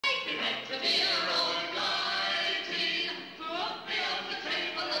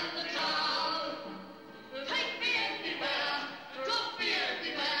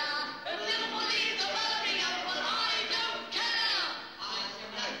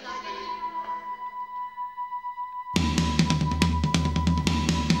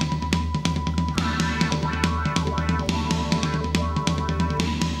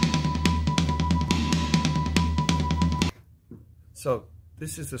So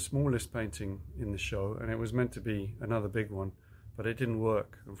this is the smallest painting in the show, and it was meant to be another big one, but it didn't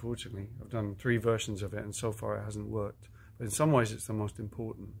work, unfortunately. I've done 3 versions of it, and so far it hasn't worked. But in some ways it's the most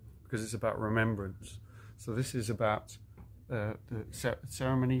important, because it's about remembrance. So this is about the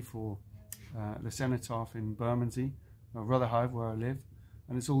ceremony for the cenotaph in Bermondsey, Rotherhithe, where I live,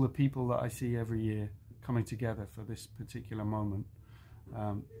 and it's all the people that I see every year coming together for this particular moment.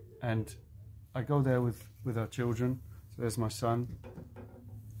 And I go there with our children. So there's my son. I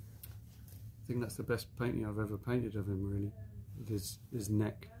think that's the best painting I've ever painted of him, really, with his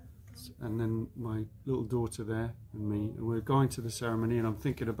neck. And then my little daughter there and me, and we're going to the ceremony, and I'm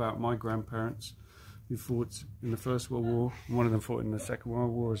thinking about my grandparents who fought in the First World War, and one of them fought in the Second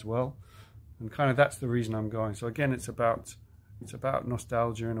World War as well, and kind of that's the reason I'm going. So again, it's about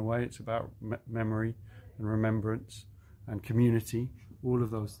nostalgia in a way. It's about memory and remembrance and community, all of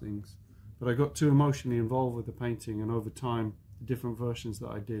those things. But I got too emotionally involved with the painting, and over time the different versions that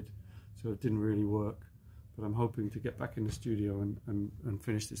I did, so it didn't really work. But I'm hoping to get back in the studio and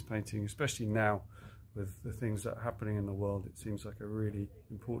finish this painting, especially now with the things that are happening in the world. It seems like a really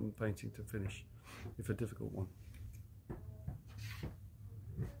important painting to finish, if a difficult one.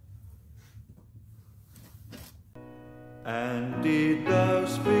 And did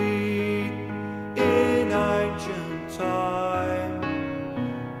those feet in ancient time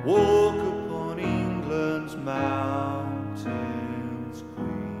walk upon England's mountains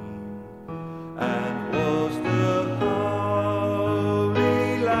green? And was the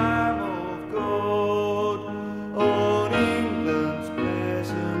holy Lamb of God on England's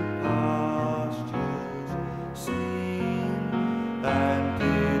pleasant pastures seen? And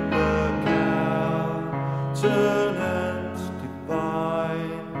did the cow turn